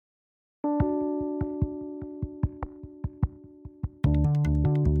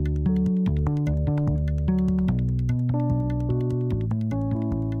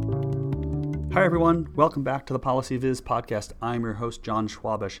Hi, everyone. Welcome back to the Policy Viz podcast. I'm your host, John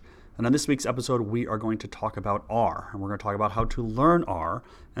Schwabish. And on this week's episode, we are going to talk about R. And we're going to talk about how to learn R.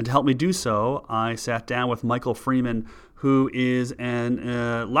 And to help me do so, I sat down with Michael Freeman, who is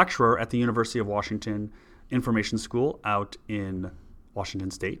a lecturer at the University of Washington Information School out in Washington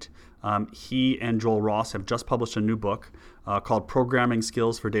State. He and Joel Ross have just published a new book called Programming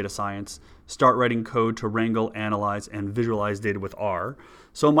Skills for Data Science, Start Writing Code to Wrangle, Analyze, and Visualize Data with R.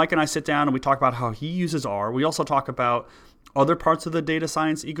 So Mike and I sit down and we talk about how he uses R. We also talk about other parts of the data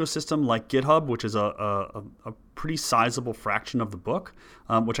science ecosystem like GitHub, which is a pretty sizable fraction of the book,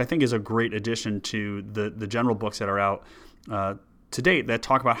 which I think is a great addition to the general books that are out to date that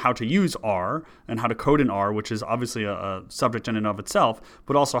talk about how to use R and how to code in R, which is obviously a subject in and of itself,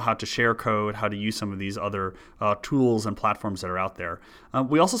 but also how to share code, how to use some of these other tools and platforms that are out there.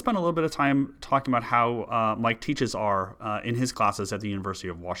 We also spent a little bit of time talking about how Mike teaches R in his classes at the University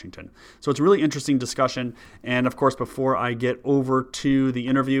of Washington. So it's a really interesting discussion. And of course, before I get over to the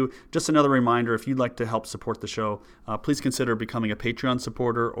interview, just another reminder, if you'd like to help support the show, please consider becoming a Patreon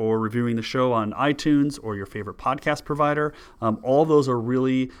supporter or reviewing the show on iTunes or your favorite podcast provider. All those are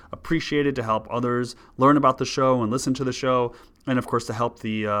really appreciated to help others learn about the show and listen to the show, and of course to help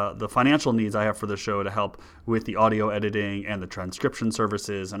the financial needs I have for the show to help with the audio editing and the transcription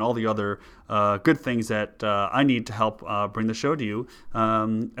services and all the other good things that I need to help bring the show to you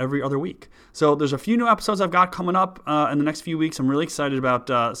every other week. So there's a few new episodes I've got coming up in the next few weeks. I'm really excited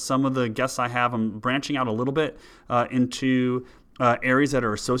about some of the guests I have. I'm branching out a little bit into areas that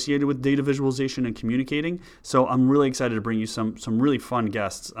are associated with data visualization and communicating. So I'm really excited to bring you some really fun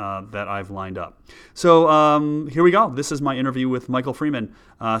guests that I've lined up. So here we go. This is my interview with Michael Freeman,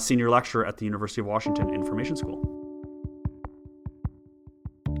 senior lecturer at the University of Washington Information School.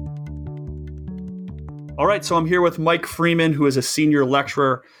 All right, so I'm here with Mike Freeman, who is a senior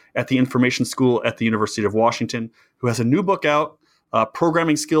lecturer at the Information School at the University of Washington, who has a new book out,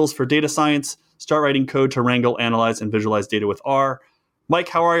 Programming Skills for Data Science, Start Writing Code to Wrangle, Analyze, and Visualize Data with R. Mike,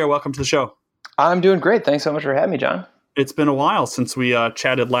 how are you? Welcome to the show. I'm doing great. Thanks so much for having me, John. It's been a while since we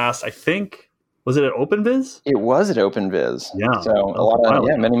chatted last. I think, was it at OpenViz? It was at OpenViz. Yeah.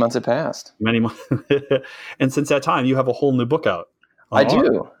 So many months have passed. Many months. And since that time, you have a whole new book out. I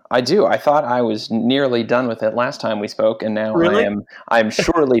do. I thought I was nearly done with it last time we spoke, and now really? I'm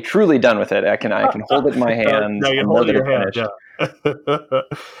surely truly done with it. I can hold it in my hand. Now you hold it in your hand. Yeah.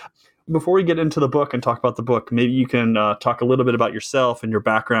 Before we get into the book and talk about the book, maybe you can talk a little bit about yourself and your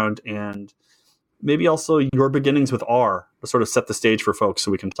background, and maybe also your beginnings with R to sort of set the stage for folks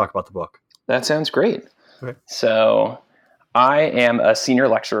so we can talk about the book. That sounds great. Okay. So I am a senior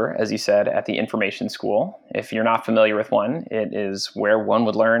lecturer, as you said, at the Information School. If you're not familiar with one, it is where one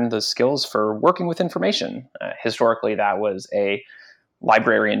would learn the skills for working with information. Historically, that was a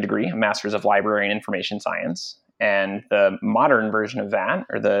librarian degree, a Master's of Library and Information Science. And the modern version of that,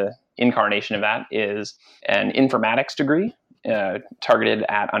 or the incarnation of that, is an informatics degree targeted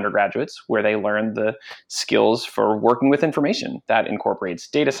at undergraduates, where they learn the skills for working with information. That incorporates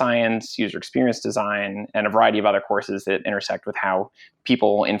data science, user experience design, and a variety of other courses that intersect with how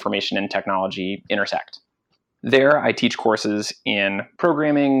people, information, and technology intersect. There, I teach courses in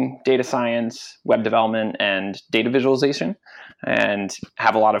programming, data science, web development, and data visualization, and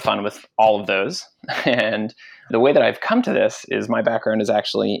have a lot of fun with all of those. And the way that I've come to this is my background is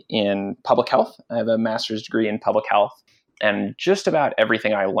actually in public health. I have a master's degree in public health. And just about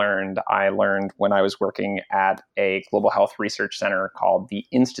everything I learned when I was working at a global health research center called the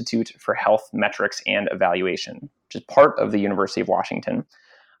Institute for Health Metrics and Evaluation, which is part of the University of Washington.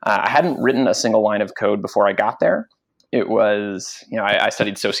 I hadn't written a single line of code before I got there. It was, I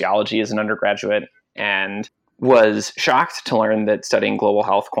studied sociology as an undergraduate and was shocked to learn that studying global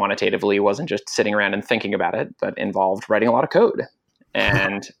health quantitatively wasn't just sitting around and thinking about it, but involved writing a lot of code.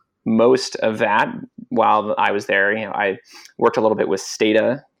 And most of that, while I was there, I worked a little bit with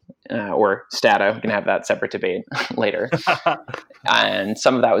Stata or Stata. We can have that separate debate later. And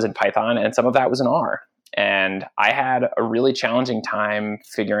some of that was in Python and some of that was in R. And I had a really challenging time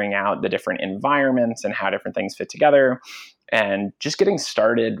figuring out the different environments and how different things fit together. And just getting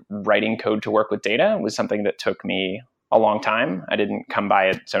started writing code to work with data was something that took me a long time. I didn't come by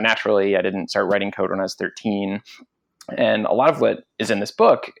it so naturally. I didn't start writing code when I was 13. And a lot of what is in this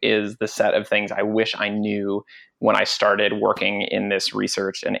book is the set of things I wish I knew when I started working in this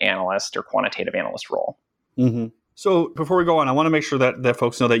research and analyst or quantitative analyst role. Mm-hmm. So before we go on, I want to make sure that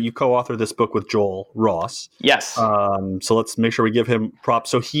folks know that you co-authored this book with Joel Ross. Yes. So let's make sure we give him props.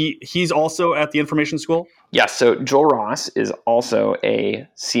 So he's also at the Information School? Yes. So Joel Ross is also a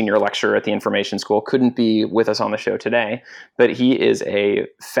senior lecturer at the Information School. Couldn't be with us on the show today, but he is a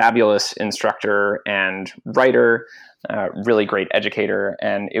fabulous instructor and writer, really great educator,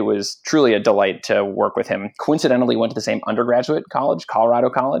 and it was truly a delight to work with him. Coincidentally, went to the same undergraduate college, Colorado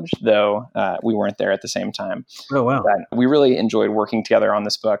College, though we weren't there at the same time. Oh, wow. But we really enjoyed working together on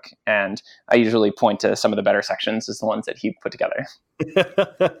this book, and I usually point to some of the better sections as the ones that he put together.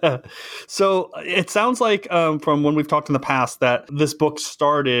 So it sounds like from when we've talked in the past that this book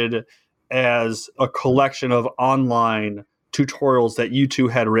started as a collection of online tutorials that you two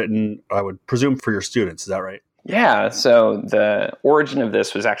had written, I would presume, for your students. Is that right? Yeah, so the origin of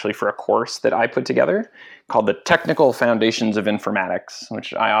this was actually for a course that I put together called the Technical Foundations of Informatics,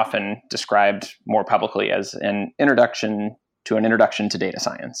 which I often described more publicly as an introduction to data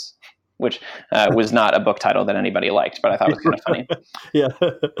science, which was not a book title that anybody liked, but I thought it was kind of funny. Yeah.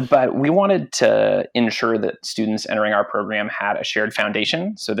 But we wanted to ensure that students entering our program had a shared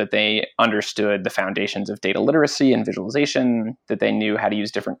foundation so that they understood the foundations of data literacy and visualization, that they knew how to use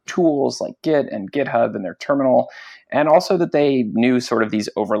different tools like Git and GitHub in their terminal, and also that they knew sort of these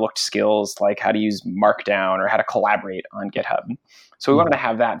overlooked skills like how to use Markdown or how to collaborate on GitHub. So we wanted to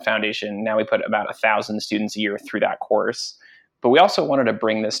have that foundation. Now we put about 1,000 students a year through that course. But we also wanted to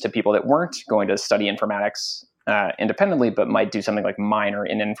bring this to people that weren't going to study informatics independently, but might do something like minor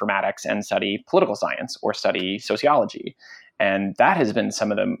in informatics and study political science or study sociology. And that has been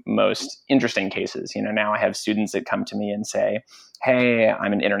some of the most interesting cases. Now I have students that come to me and say, hey,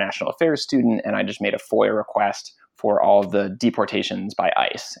 I'm an international affairs student, and I just made a FOIA request for all of the deportations by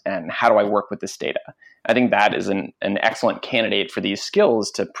ICE. And how do I work with this data? I think that is an excellent candidate for these skills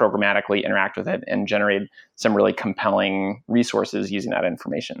to programmatically interact with it and generate some really compelling resources using that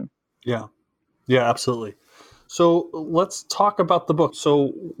information. Yeah, absolutely. So let's talk about the book.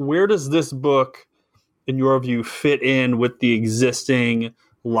 So where does this book, in your view, fit in with the existing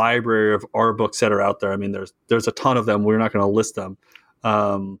library of R books that are out there? I mean, there's a ton of them. We're not going to list them.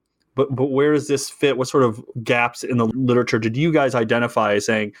 But where does this fit? What sort of gaps in the literature did you guys identify as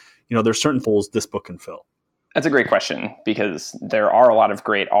saying, there's certain holes this book can fill? That's a great question, because there are a lot of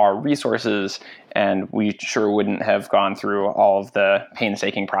great R resources, and we sure wouldn't have gone through all of the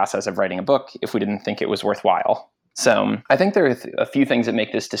painstaking process of writing a book if we didn't think it was worthwhile. So I think there are a few things that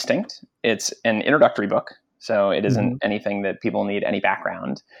make this distinct. It's an introductory book, so it isn't anything that people need any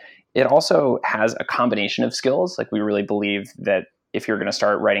background. It also has a combination of skills. Like, we really believe that if you're going to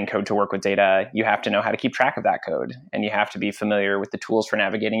start writing code to work with data, you have to know how to keep track of that code, and you have to be familiar with the tools for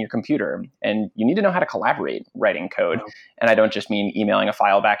navigating your computer, and you need to know how to collaborate writing code. Oh. And I don't just mean emailing a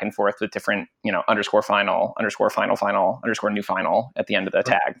file back and forth with different, underscore final, underscore final, underscore new final at the end of the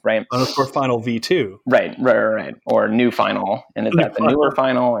tag, right? Underscore final V2. Right. Or new final. And is that the newer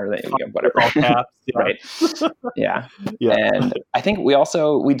final or whatever? All caps, yeah. Right. Yeah. And I think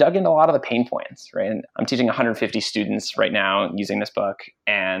we dug into a lot of the pain points, right? And I'm teaching 150 students right now using this book,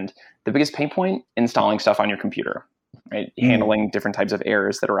 and the biggest pain point, installing stuff on your computer, right? Handling different types of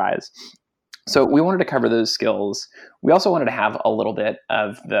errors that arise. So we wanted to cover those skills. We also wanted to have a little bit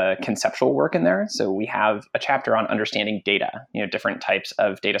of the conceptual work in there. So we have a chapter on understanding data, different types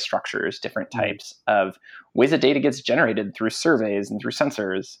of data structures, different types of ways that data gets generated through surveys and through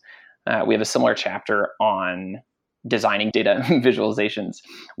sensors. We have a similar chapter on designing data visualizations,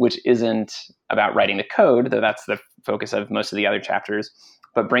 which isn't about writing the code, though that's the focus of most of the other chapters,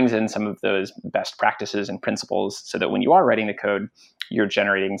 but brings in some of those best practices and principles so that when you are writing the code, you're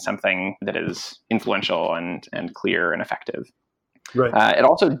generating something that is influential and clear and effective. Right. It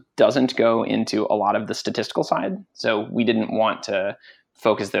also doesn't go into a lot of the statistical side. So we didn't want to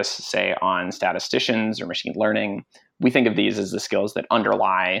focus this, say, on statisticians or machine learning. We think of these as the skills that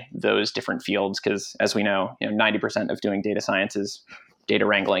underlie those different fields, because as we know, 90% of doing data science is data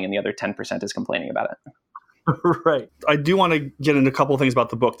wrangling and the other 10% is complaining about it. Right. I do want to get into a couple of things about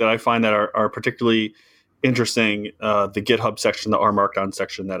the book that I find that are particularly interesting. The GitHub section, the R Markdown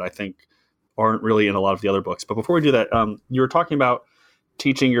section, that I think aren't really in a lot of the other books. But before we do that, you were talking about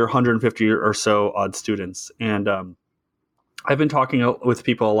teaching your 150 or so odd students. And I've been talking with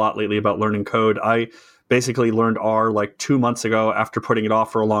people a lot lately about learning code. I basically learned R like 2 months ago after putting it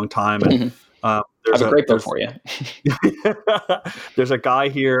off for a long time. And there's a great book for you. There's a guy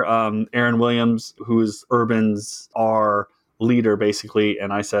here, Aaron Williams, who's Urban's R leader, basically.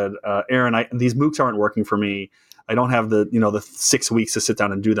 And I said, Aaron, these MOOCs aren't working for me. I don't have the 6 weeks to sit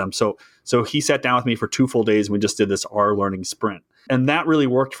down and do them. So he sat down with me for 2 full days, and we just did this R learning sprint. And that really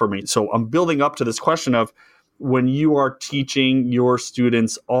worked for me. So I'm building up to this question of, when you are teaching your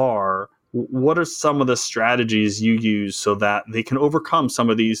students R, what are some of the strategies you use so that they can overcome some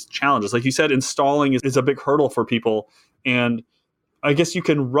of these challenges? Like you said, installing is a big hurdle for people. And I guess you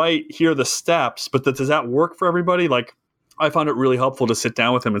can write here the steps, but does that work for everybody? Like, I found it really helpful to sit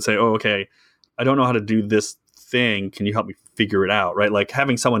down with him and say, oh, okay, I don't know how to do this thing. Can you help me figure it out? Right? Like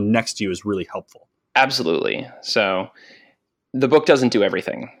having someone next to you is really helpful. Absolutely. So the book doesn't do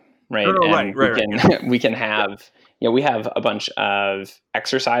everything, right? No, And right. we can have, we have a bunch of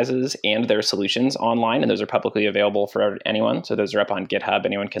exercises and their solutions online, and those are publicly available for anyone. So those are up on GitHub.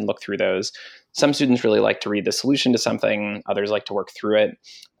 Anyone can look through those. Some students really like to read the solution to something. Others like to work through it.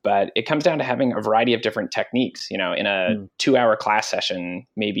 But it comes down to having a variety of different techniques. In a 2-hour class session,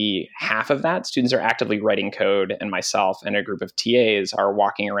 maybe half of that students are actively writing code, and myself and a group of TAs are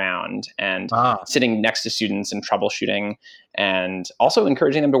walking around and sitting next to students and troubleshooting, and also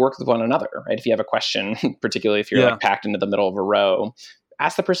encouraging them to work with one another, right? If you have a question, particularly if you're like packed into the middle of a row,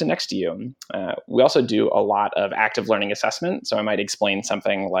 ask the person next to you. We also do a lot of active learning assessment. So I might explain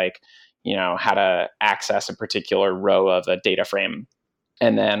something like, how to access a particular row of a data frame.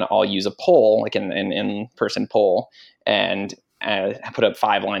 And then I'll use a poll, like an in-person poll, and put up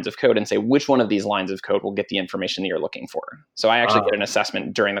 5 lines of code and say, which one of these lines of code will get the information that you're looking for? So I actually get an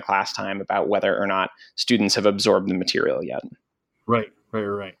assessment during the class time about whether or not students have absorbed the material yet. Right.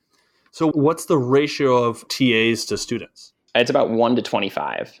 So what's the ratio of TAs to students? It's about 1 to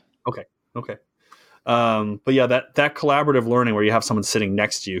 25. Okay. But yeah, that collaborative learning where you have someone sitting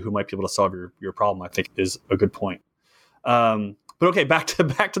next to you who might be able to solve your problem, I think is a good point. But okay, back to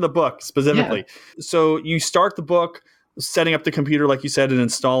the book specifically. Yeah. So you start the book setting up the computer, like you said, and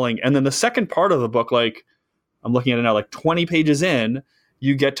installing. And then the second part of the book, like I'm looking at it now, like 20 pages in,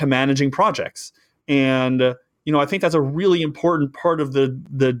 you get to managing projects. And, I think that's a really important part of the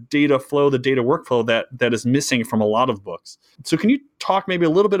data flow, the data workflow that is missing from a lot of books. So can you talk maybe a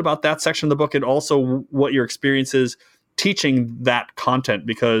little bit about that section of the book and also what your experience is teaching that content?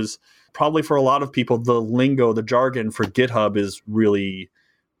 Because probably for a lot of people, the lingo, the jargon for GitHub is really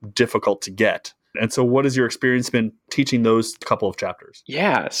difficult to get. And so what has your experience been teaching those couple of chapters?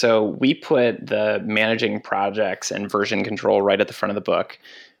 Yeah, so we put the managing projects and version control right at the front of the book,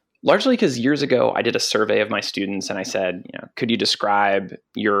 largely because years ago I did a survey of my students and I said, could you describe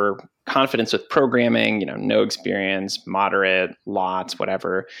your confidence with programming, no experience, moderate, lots,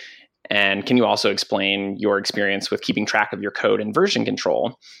 whatever. And can you also explain your experience with keeping track of your code and version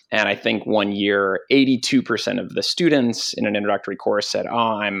control? And I think one year, 82% of the students in an introductory course said,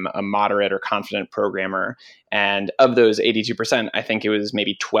 I'm a moderate or confident programmer. And of those 82%, I think it was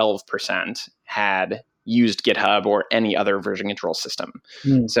maybe 12% had used GitHub or any other version control system.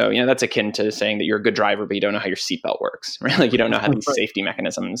 So, that's akin to saying that you're a good driver, but you don't know how your seatbelt works, right? Like you don't know how these safety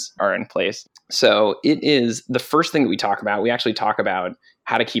mechanisms are in place. So it is the first thing that we talk about. We actually talk about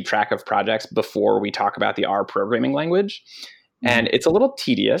how to keep track of projects before we talk about the R programming language. And it's a little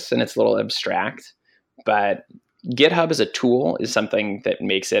tedious and it's a little abstract, but GitHub as a tool is something that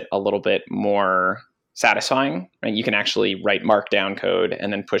makes it a little bit more satisfying, right? You can actually write markdown code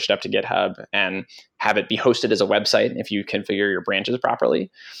and then push it up to GitHub and have it be hosted as a website if you configure your branches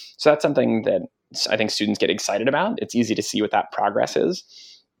properly. So that's something that I think students get excited about. It's easy to see what that progress is.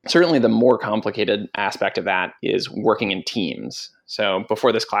 Certainly the more complicated aspect of that is working in teams. So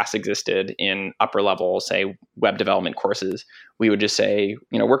before this class existed in upper level, say web development courses, we would just say,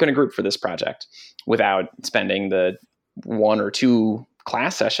 work in a group for this project without spending the 1 or 2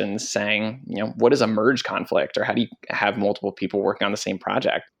 class sessions saying, what is a merge conflict or how do you have multiple people working on the same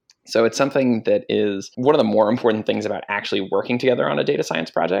project? So it's something that is one of the more important things about actually working together on a data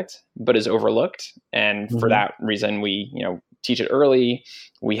science project, but is overlooked. And for that reason, we, teach it early.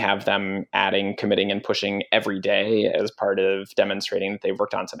 We have them adding, committing, and pushing every day as part of demonstrating that they've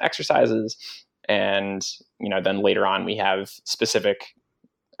worked on some exercises. And, then later on, we have specific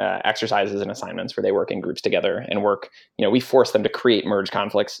exercises and assignments where they work in groups together and work, we force them to create merge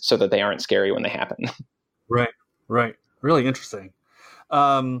conflicts so that they aren't scary when they happen. Right. Really interesting.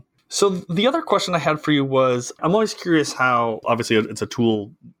 So the other question I had for you was, I'm always curious how, obviously it's a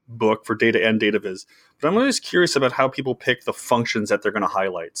tool book for data and data viz, but I'm always curious about how people pick the functions that they're going to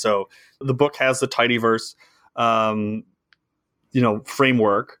highlight. So the book has the tidyverse,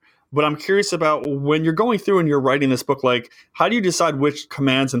 framework, but I'm curious about when you're going through and you're writing this book, like how do you decide which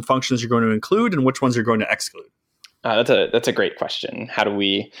commands and functions you're going to include and which ones you're going to exclude? That's a great question. How do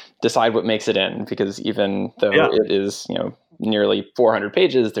we decide what makes it in? Because even though it is, nearly 400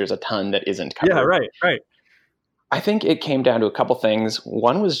 pages, there's a ton that isn't covered. Yeah, right. I think it came down to a couple things.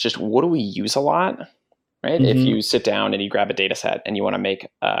 One was just, what do we use a lot? right? If you sit down and you grab a data set and you want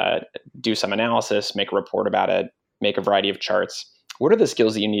to do some analysis, make a report about it, make a variety of charts, what are the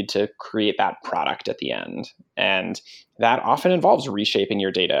skills that you need to create that product at the end? And that often involves reshaping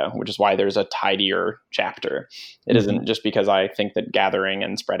your data, which is why there's a tidier chapter. It isn't just because I think that gathering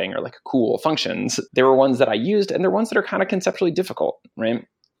and spreading are like cool functions. There were ones that I used, and there are ones that are kind of conceptually difficult, right?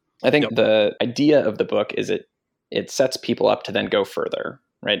 I think the idea of the book is it sets people up to then go further,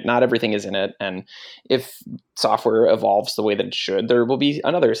 right? Not everything is in it. And if software evolves the way that it should, there will be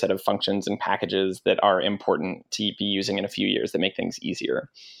another set of functions and packages that are important to be using in a few years that make things easier.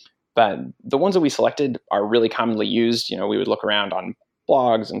 But the ones that we selected are really commonly used. You know, we would look around on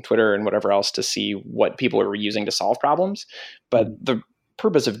blogs and Twitter and whatever else to see what people are using to solve problems. But the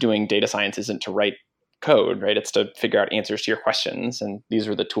purpose of doing data science isn't to write code, right? It's to figure out answers to your questions. And these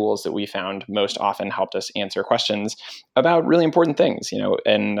are the tools that we found most often helped us answer questions about really important things, you know,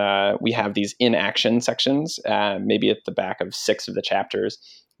 and we have these in action sections, maybe at the back of 6 of the chapters,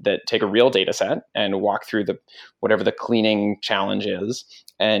 that take a real data set and walk through whatever the cleaning challenge is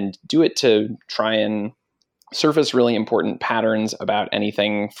and do it to try and surface really important patterns about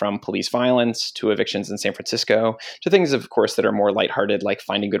anything from police violence to evictions in San Francisco to things, of course, that are more lighthearted, like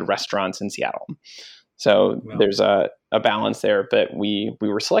finding good restaurants in Seattle. So there's a balance there, but we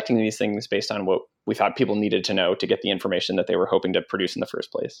were selecting these things based on what we thought people needed to know to get the information that they were hoping to produce in the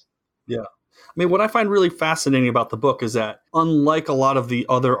first place. Yeah. I mean, what I find really fascinating about the book is that unlike a lot of the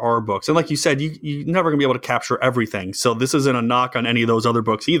other R books, and like you said, you're never going to be able to capture everything. So this isn't a knock on any of those other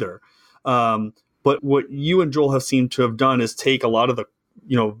books either. But what you and Joel have seemed to have done is take a lot of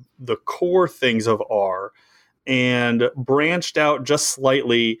the core things of R and branched out just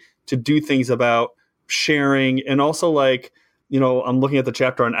slightly to do things about sharing. And also, like, you know, I'm looking at the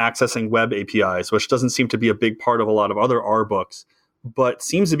chapter on accessing web APIs, which doesn't seem to be a big part of a lot of other R books, but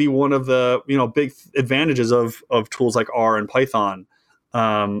seems to be one of the, you know, big advantages of tools like R and Python.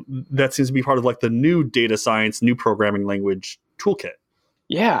 That seems to be part of like the new data science, new programming language toolkit.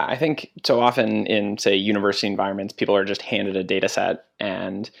 Yeah, I think so often in, say, university environments, people are just handed a data set.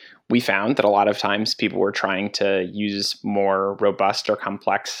 And we found that a lot of times people were trying to use more robust or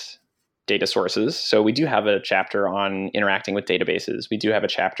complex data sources. So we do have a chapter on interacting with databases. We do have a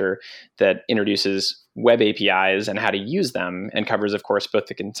chapter that introduces web APIs and how to use them and covers, of course, both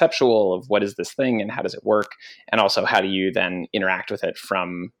the conceptual of what is this thing and how does it work, and also how do you then interact with it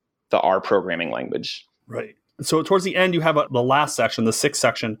from the R programming language. Right. So towards the end, you have the last section, the 6th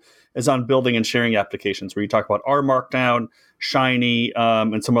section, is on building and sharing applications, where you talk about R Markdown, Shiny,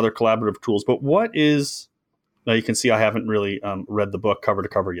 and some other collaborative tools. But what is... Now you can see I haven't really read the book cover to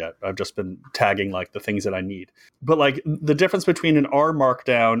cover yet. I've just been tagging like the things that I need. But like the difference between an R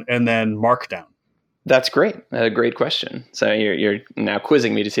Markdown and then Markdown. That's great. A great question. So you're now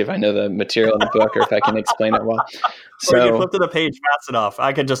quizzing me to see if I know the material in the book or if I can explain it well. So or you flipped to the page fast enough.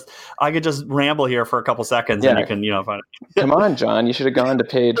 I could just ramble here for a couple seconds, and you can, you know, find it. Come on, John. You should have gone to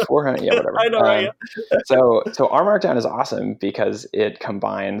page 400. Yeah, whatever. I know, right? So R Markdown is awesome because it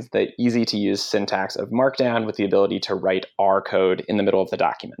combines the easy to use syntax of Markdown with the ability to write R code in the middle of the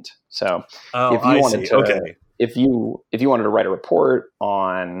document. So if you wanted to write a report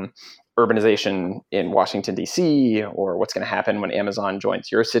on urbanization in Washington, D.C., or what's going to happen when Amazon joins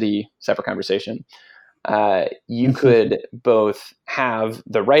your city, separate conversation, you could both have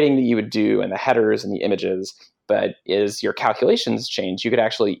the writing that you would do and the headers and the images, but as your calculations change, you could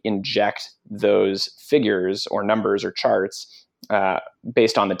actually inject those figures or numbers or charts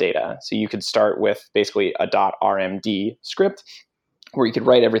based on the data. So you could start with basically a .rmd script where you could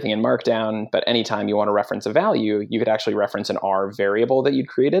write everything in Markdown, but anytime you want to reference a value, you could actually reference an R variable that you'd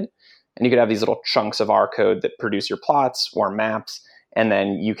created. And you could have these little chunks of R code that produce your plots or maps, and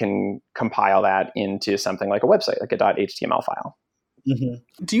then you can compile that into something like a website, like a .html file.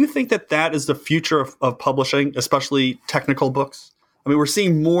 Mm-hmm. Do you think that is the future of publishing, especially technical books? I mean, we're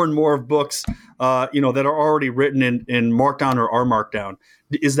seeing more and more of books, that are already written in Markdown or R Markdown.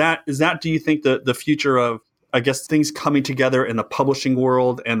 Is that do you think the future of, I guess, things coming together in the publishing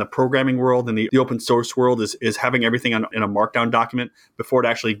world and the programming world and the open source world is having everything in a Markdown document before it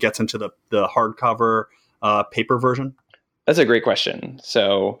actually gets into the hardcover paper version? That's a great question.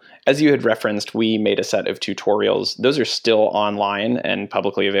 So as you had referenced, we made a set of tutorials. Those are still online and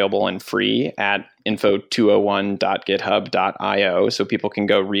publicly available and free at info201.github.io. So people can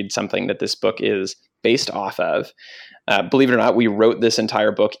go read something that this book is based off of. Believe it or not, we wrote this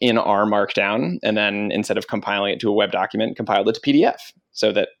entire book in R Markdown, and then instead of compiling it to a web document, compiled it to PDF,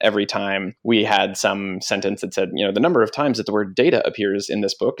 so that every time we had some sentence that said, the number of times that the word data appears in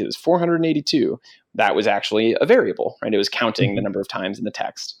this book is 482, that was actually a variable, right? It was counting the number of times in the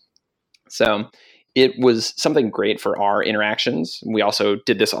text. So it was something great for our interactions. We also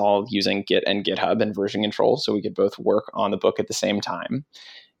did this all using Git and GitHub and version control, so we could both work on the book at the same time.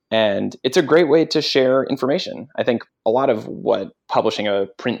 And it's a great way to share information. I think a lot of what publishing a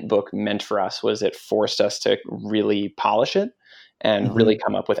print book meant for us was it forced us to really polish it and really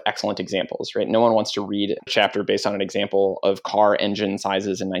come up with excellent examples, right? No one wants to read a chapter based on an example of car engine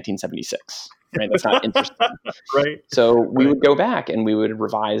sizes in 1976. Right? That's not interesting. Right. So we would go back and we would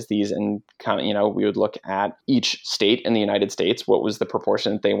revise these and we would look at each state in the United States. What was the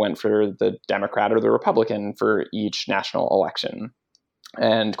proportion that they went for the Democrat or the Republican for each national election?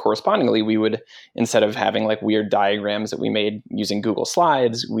 And correspondingly, we would, instead of having like weird diagrams that we made using Google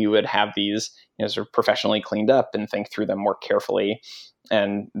Slides, we would have these, sort of professionally cleaned up and think through them more carefully.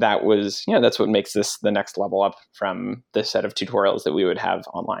 And that was, that's what makes this the next level up from the set of tutorials that we would have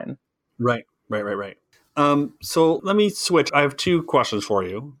online. Right. So let me switch. I have two questions for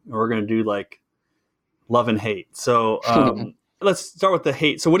you. We're going to do like love and hate. So let's start with the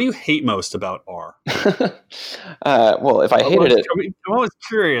hate. So what do you hate most about R? Well, if I hated it, I'm always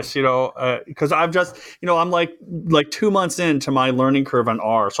curious, because I've just, I'm like 2 months into my learning curve on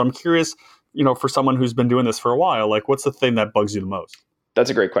R. So I'm curious, for someone who's been doing this for a while, like what's the thing that bugs you the most? That's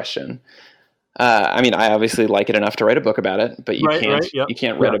a great question. I obviously like it enough to write a book about it, but you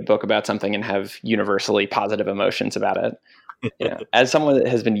can't write a book about something and have universally positive emotions about it. As someone that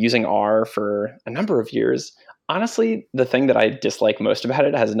has been using R for a number of years, honestly, the thing that I dislike most about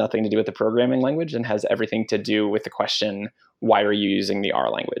it has nothing to do with the programming language and has everything to do with the question, why are you using the R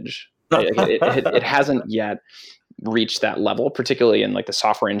language? It hasn't yet reached that level, particularly in like the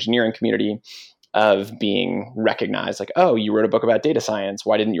software engineering community, of being recognized, like, oh, you wrote a book about data science.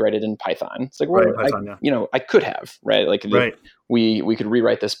 Why didn't you write it in Python? It's like, well, Python, I could have, right? Like, we could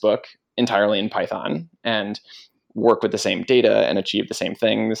rewrite this book entirely in Python and work with the same data and achieve the same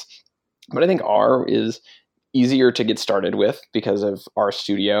things. But I think R is easier to get started with because of R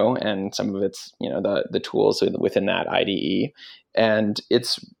Studio and some of its, the tools within that IDE, and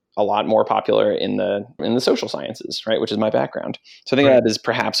it's a lot more popular in the social sciences, right? Which is my background. So I think that is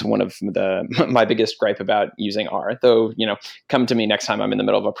perhaps one of my biggest gripe about using R. Though, come to me next time I'm in the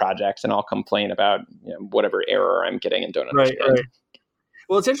middle of a project and I'll complain about whatever error I'm getting and don't understand. Right.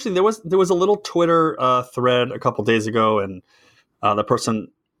 Well, it's interesting. There was a little Twitter thread a couple days ago, and the person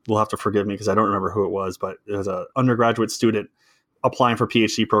will have to forgive me because I don't remember who it was, but it was an undergraduate student applying for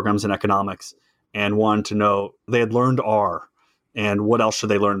PhD programs in economics and wanted to know they had learned R. And what else should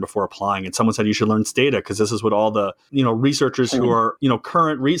they learn before applying? And someone said you should learn Stata because this is what all the researchers who are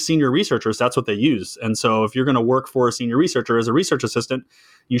current senior researchers, that's what they use. And so if you're going to work for a senior researcher as a research assistant,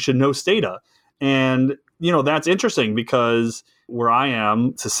 you should know Stata. And that's interesting because where I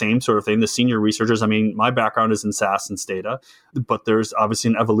am, it's the same sort of thing. The senior researchers, my background is in SAS and Stata, but there's obviously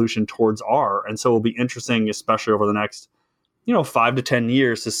an evolution towards R. And so it'll be interesting, especially over the next 5 to 10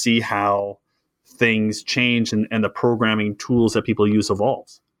 years, to see how things change and the programming tools that people use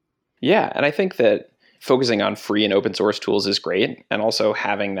evolves. Yeah. And I think that focusing on free and open source tools is great. And also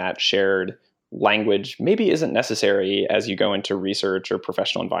having that shared language maybe isn't necessary as you go into research or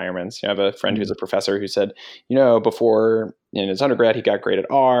professional environments. I have a friend who's a professor who said, before in his undergrad, he got great at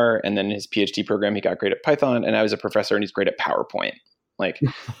R, and then in his PhD program, he got great at Python. And now he's a professor and he's great at PowerPoint. Like,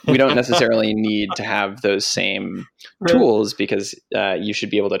 we don't necessarily need to have those same tools because you should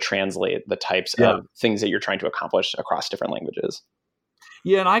be able to translate the types of things that you're trying to accomplish across different languages.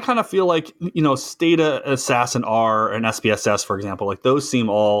 Yeah, and I kind of feel like, Stata, SAS, and R, and SPSS, for example, like those seem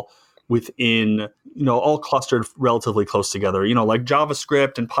all within, all clustered relatively close together. Like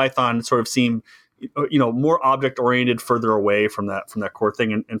JavaScript and Python sort of seem, more object-oriented, further away from that core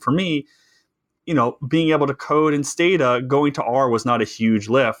thing. And for me, being able to code in Stata, going to R was not a huge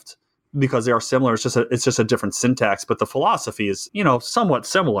lift because they are similar. It's just a different syntax, but the philosophy is, somewhat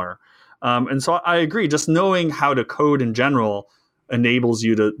similar. And so I agree. Just knowing how to code in general enables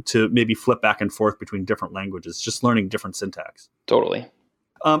you to maybe flip back and forth between different languages, just learning different syntax. Totally.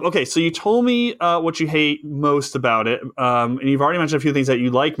 Okay, so you told me what you hate most about it, and you've already mentioned a few things that you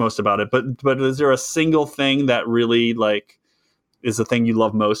like most about it. But is there a single thing that really is the thing you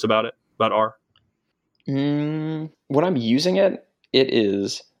love most about R? When I'm using it, it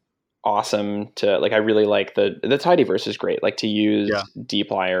is awesome to I really like the tidyverse is great. Like to use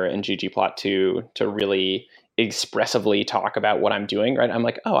dplyr and ggplot2 to really expressively talk about what I'm doing, right? I'm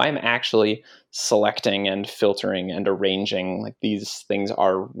like, oh, I'm actually selecting and filtering and arranging. Like these things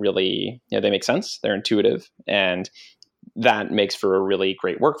are really, they make sense. They're intuitive. And that makes for a really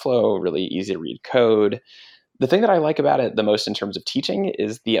great workflow, really easy to read code. The thing that I like about it the most in terms of teaching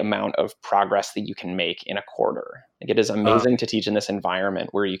is the amount of progress that you can make in a quarter. Like, it is amazing to teach in this environment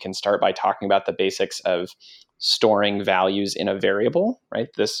where you can start by talking about the basics of storing values in a variable, right?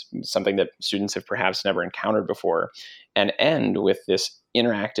 This is something that students have perhaps never encountered before, and end with this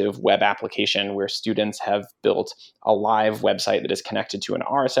interactive web application where students have built a live website that is connected to an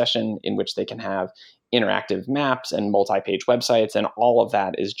R session in which they can have interactive maps and multi-page websites, and all of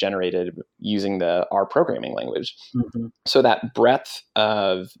that is generated using the R programming language. Mm-hmm. So that breadth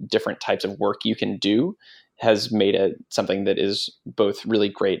of different types of work you can do has made it something that is both really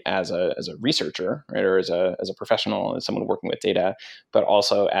great as a researcher, right, or as a professional, as someone working with data, but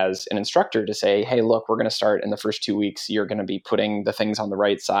also as an instructor to say, hey, look, we're going to start in the first 2 weeks. You're going to be putting the things on the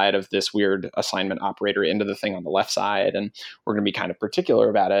right side of this weird assignment operator into the thing on the left side, and we're going to be kind of particular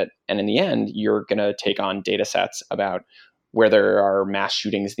about it. And in the end, you're going to take on data sets about where there are mass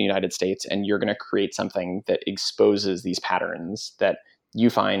shootings in the United States, and you're going to create something that exposes these patterns that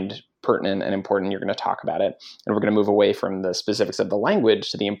you find pertinent and important. You're going to talk about it, and we're going to move away from the specifics of the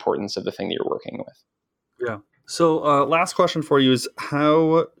language to the importance of the thing that you're working with. Yeah. So last question for you is,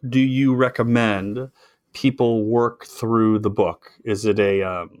 how do you recommend people work through the book? Is it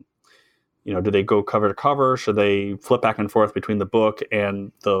do they go cover to cover? Should they flip back and forth between the book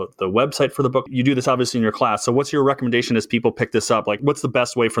and the website for the book? You do this obviously in your class. So what's your recommendation as people pick this up? Like, what's the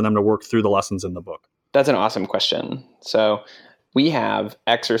best way for them to work through the lessons in the book? That's an awesome question. So we have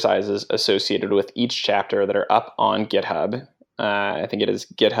exercises associated with each chapter that are up on GitHub. I think it is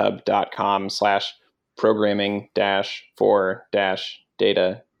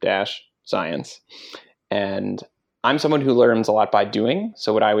github.com/programming-for-data-science. And I'm someone who learns a lot by doing.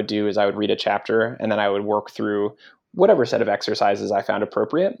 So what I would do is I would read a chapter, and then I would work through whatever set of exercises I found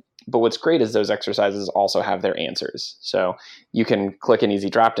appropriate. But what's great is those exercises also have their answers. So you can click an easy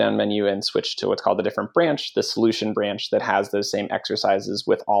drop-down menu and switch to what's called a different branch, the solution branch, that has those same exercises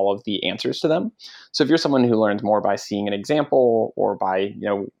with all of the answers to them. So if you're someone who learns more by seeing an example or by,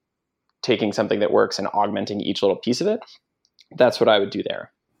 taking something that works and augmenting each little piece of it, that's what I would do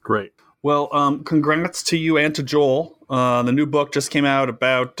there. Great. Well, congrats to you and to Joel. The new book just came out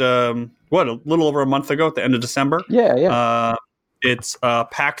about, a little over a month ago at the end of December. Yeah. It's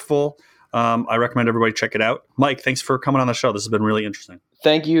packed full. I recommend everybody check it out. Mike, thanks for coming on the show. This has been really interesting.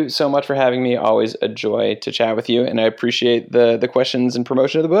 Thank you so much for having me. Always a joy to chat with you, and I appreciate the questions and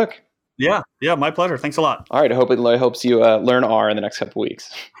promotion of the book. Yeah, my pleasure. Thanks a lot. All right, I hope it helps you learn R in the next couple of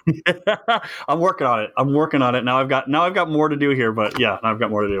weeks. I'm working on it. Now I've got more to do here, but yeah, I've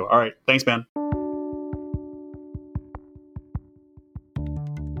got more to do. All right, thanks, man.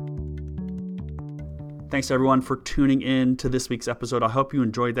 Thanks, everyone, for tuning in to this week's episode. I hope you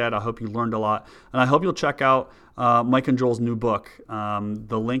enjoyed that. I hope you learned a lot. And I hope you'll check out Mike and Joel's new book.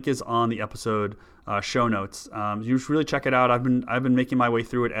 The link is on the episode show notes. You should really check it out. I've been making my way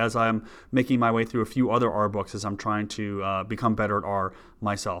through it as I'm making my way through a few other R books as I'm trying to become better at R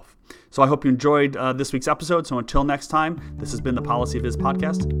myself. So I hope you enjoyed this week's episode. So until next time, this has been the Policy Viz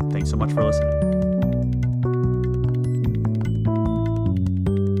podcast. Thanks so much for listening.